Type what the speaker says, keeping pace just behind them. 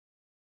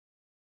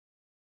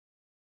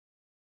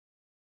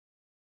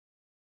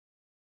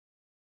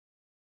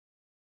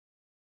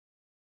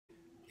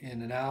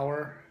in an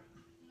hour,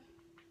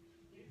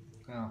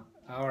 well,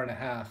 hour and a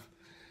half,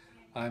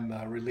 I'm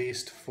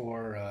released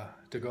for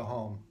to go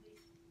home.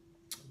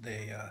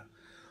 They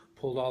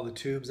pulled all the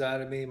tubes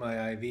out of me, my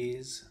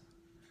IVs.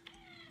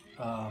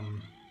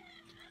 Um,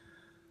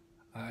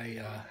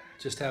 I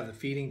just have the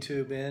feeding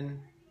tube in.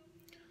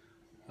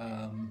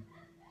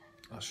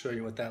 I'll show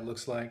you what that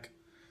looks like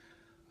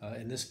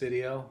in this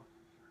video.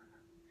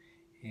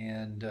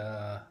 And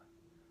I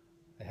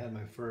had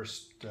my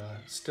first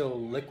still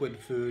liquid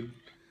food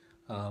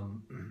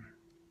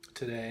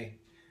today.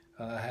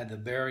 I had the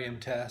barium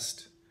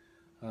test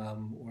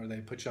where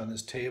they put you on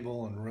this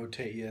table and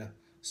rotate you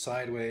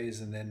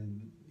sideways, and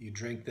then you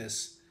drink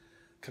this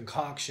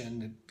concoction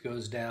that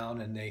goes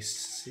down, and they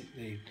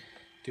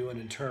do an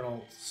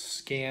internal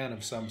scan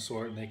of some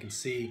sort, and they can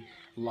see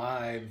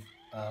live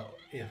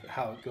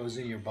how it goes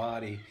in your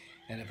body,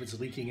 and if it's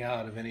leaking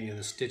out of any of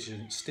the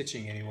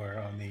stitching anywhere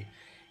on the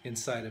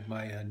inside of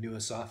my new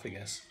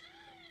esophagus.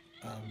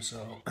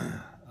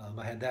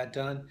 I had that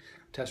done.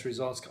 Test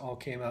results all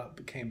came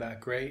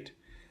back great,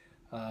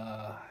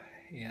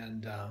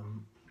 and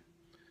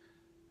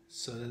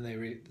so then they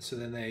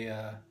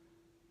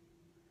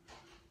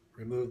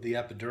removed the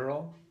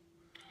epidural,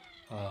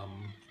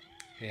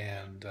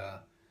 and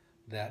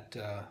that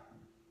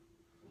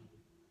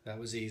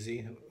was easy.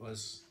 It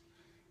was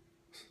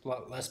a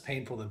lot less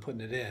painful than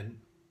putting it in.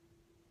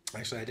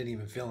 Actually, I didn't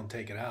even feel them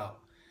take it out.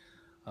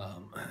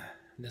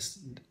 This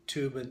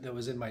tube that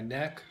was in my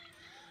neck,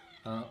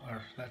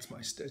 or that's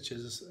my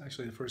stitches.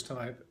 Actually, the first time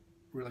I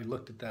really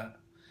looked at that.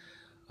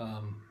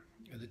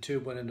 The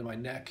tube went into my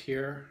neck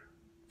here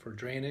for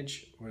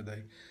drainage, where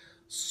they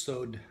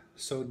sewed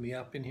me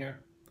up in here.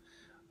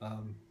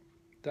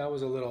 That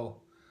was a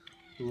little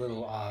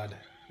odd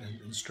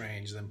and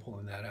strange, them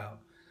pulling that out.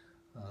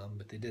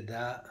 But they did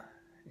that,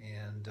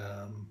 and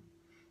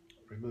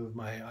removed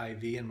my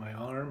IV in my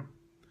arm.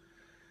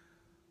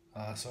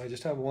 So I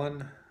just have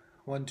one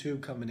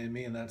tube coming in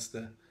me, and that's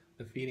the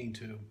feeding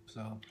tube.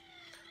 So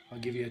I'll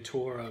give you a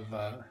tour of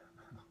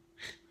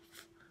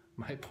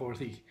my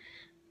poorly,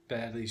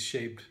 badly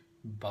shaped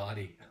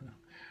body.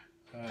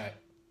 All right,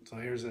 so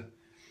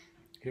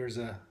here's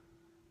a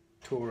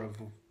tour of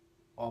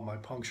all my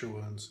puncture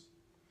wounds.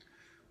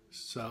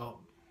 So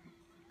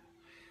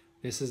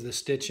this is the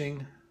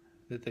stitching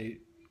that they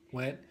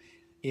went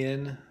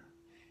in,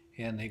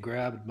 and they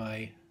grabbed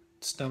my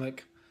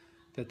stomach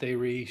that they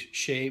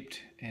reshaped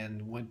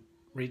and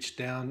reached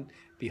down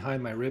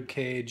behind my rib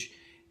cage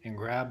and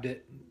grabbed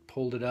it,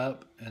 pulled it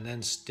up, and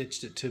then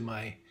stitched it to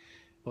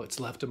what's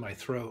left of my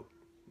throat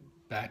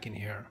back in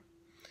here.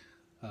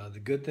 The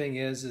good thing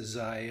is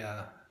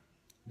I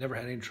never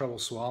had any trouble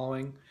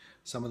swallowing.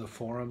 Some of the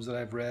forums that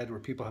I've read where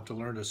people have to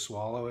learn to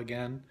swallow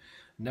again,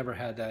 never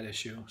had that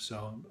issue.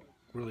 So I'm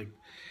really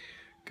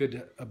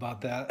good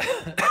about that.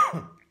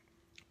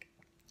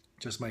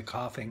 Just my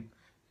coughing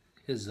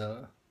is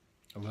a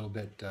little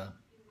bit,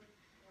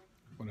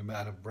 when I'm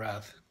out of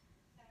breath,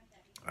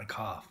 I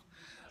cough.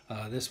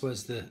 This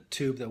was the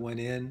tube that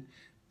went in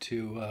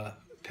to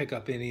pick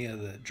up any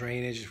of the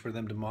drainage, for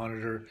them to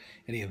monitor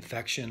any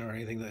infection or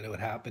anything that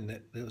would happen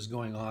that was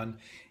going on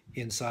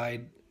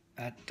inside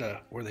at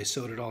where they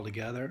sewed it all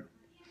together.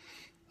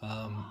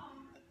 I'm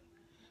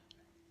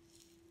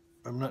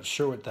not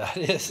sure what that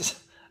is.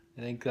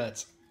 I think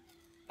that's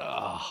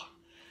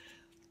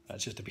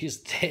just a piece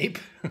of tape.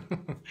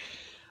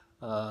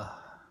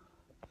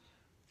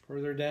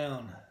 Further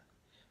down,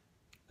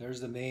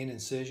 there's the main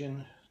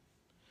incision.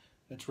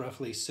 It's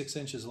roughly 6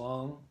 inches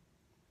long.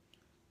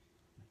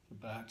 Go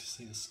back to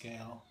see the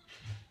scale.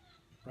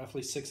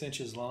 Roughly 6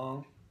 inches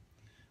long,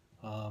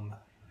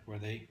 where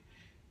they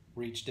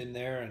reached in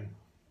there and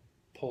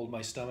pulled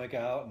my stomach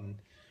out and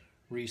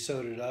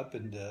re-sewed it up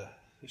into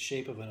the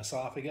shape of an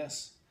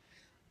esophagus.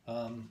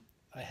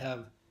 I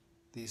have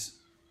these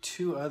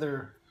two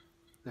other,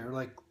 they're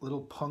like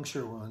little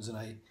puncture wounds,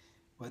 and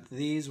what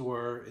these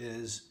were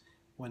is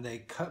when they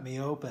cut me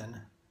open.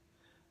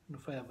 I don't know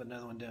if I have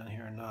another one down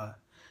here or not.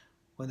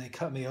 When they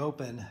cut me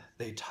open,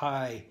 they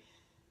tie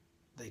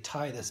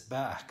this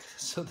back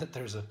so that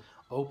there's an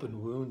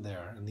open wound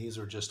there, and these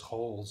are just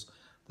holes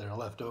that are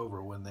left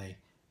over when they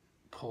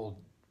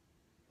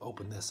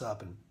opened this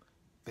up and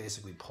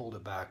basically pulled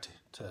it back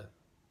to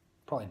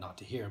probably not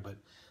to here, but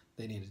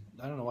they needed,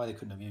 I don't know why they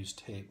couldn't have used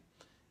tape.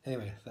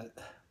 Anyway,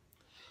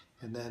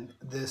 and then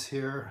this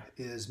here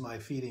is my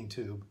feeding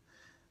tube.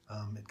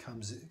 It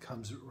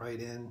comes right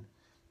in,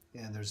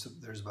 and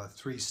there's about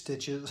 3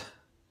 stitches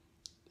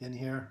in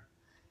here,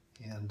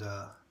 and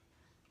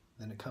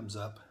then it comes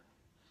up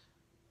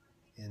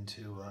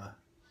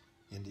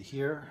into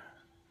here,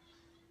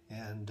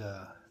 and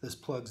this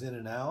plugs in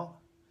and out,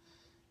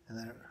 and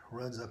then it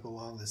runs up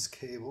along this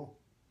cable.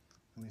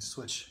 Let me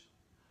switch.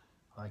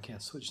 Oh, I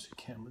can't switch the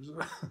cameras.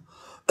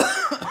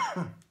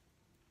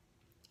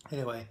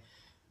 Anyway,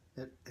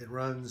 it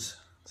runs.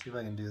 Let's see if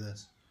I can do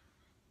this.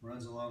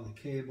 Runs along the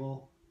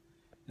cable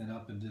and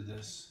up into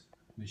this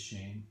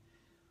machine.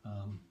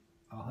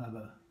 I'll have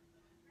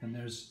and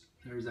there's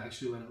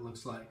actually what it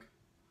looks like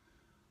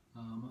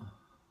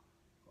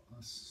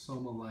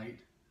Soma light.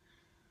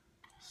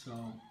 So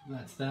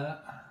that's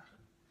that.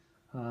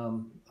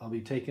 I'll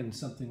be taking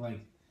something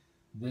like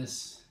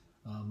this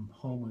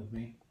home with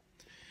me.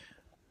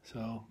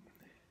 So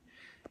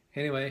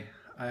anyway,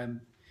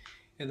 I'm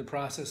in the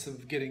process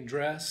of getting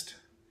dressed,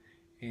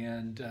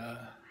 and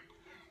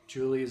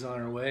Julie is on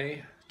her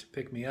way to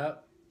pick me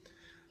up.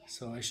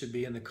 So I should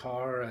be in the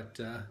car at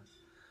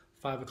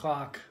 5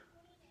 o'clock,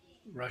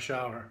 rush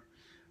hour.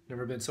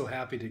 Never been so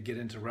happy to get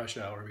into rush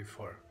hour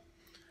before.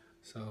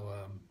 So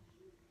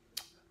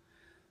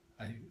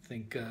I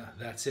think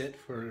that's it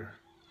for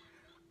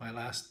my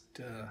last,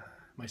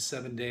 my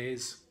 7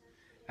 days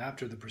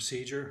after the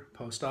procedure,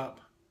 post-op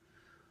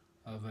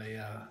of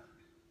a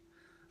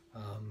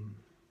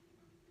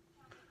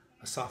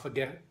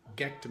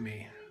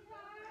esophagectomy.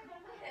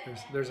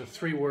 There's a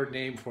 3-word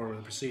name for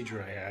the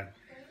procedure I had.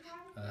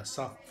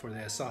 For the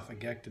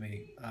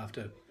esophagectomy. I'll have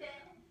to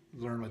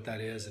learn what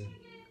that is and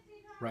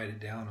write it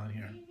down on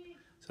here.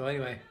 So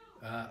anyway,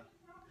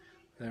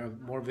 there are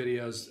more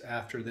videos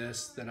after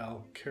this that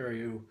I'll carry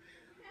you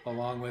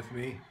along with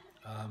me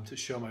to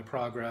show my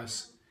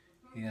progress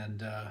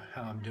and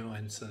how I'm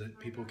doing, so that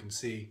people can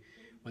see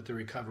what the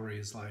recovery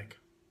is like.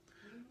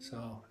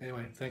 So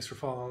anyway, thanks for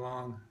following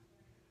along,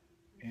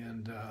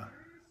 and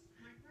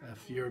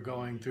if you're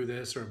going through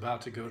this or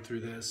about to go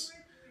through this,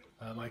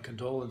 my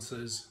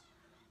condolences.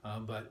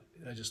 But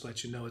I just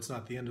let you know it's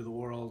not the end of the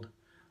world.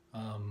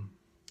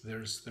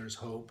 There's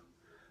hope,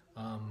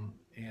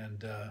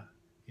 and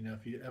you know,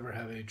 if you ever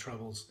have any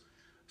troubles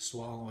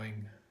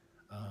swallowing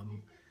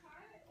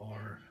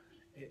or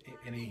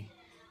any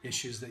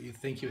issues that you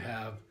think you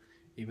have,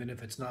 even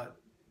if it's not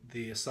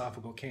the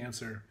esophageal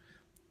cancer,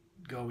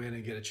 go in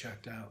and get it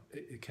checked out.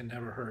 It can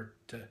never hurt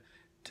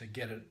to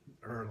get it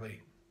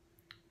early,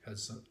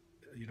 because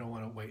you don't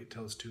want to wait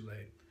till it's too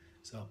late.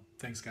 So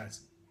thanks,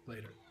 guys.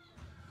 Later.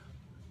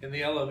 In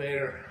the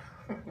elevator,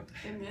 on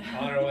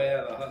our way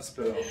out of the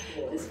hospital.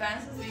 As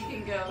fast as we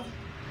can go.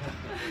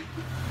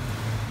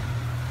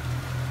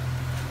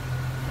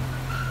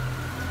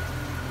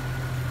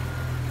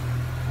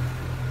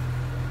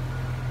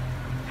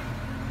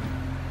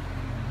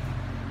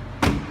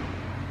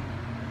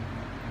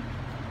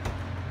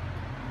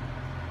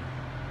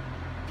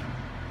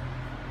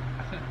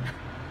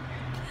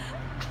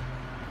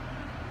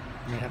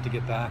 You have to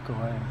get back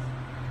away.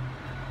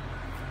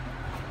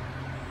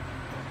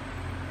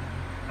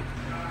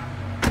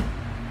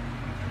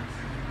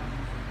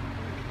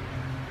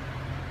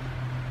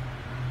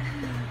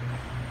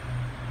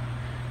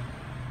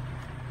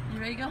 You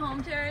ready to go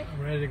home, Terry?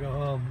 I'm ready to go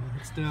home.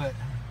 Let's do it.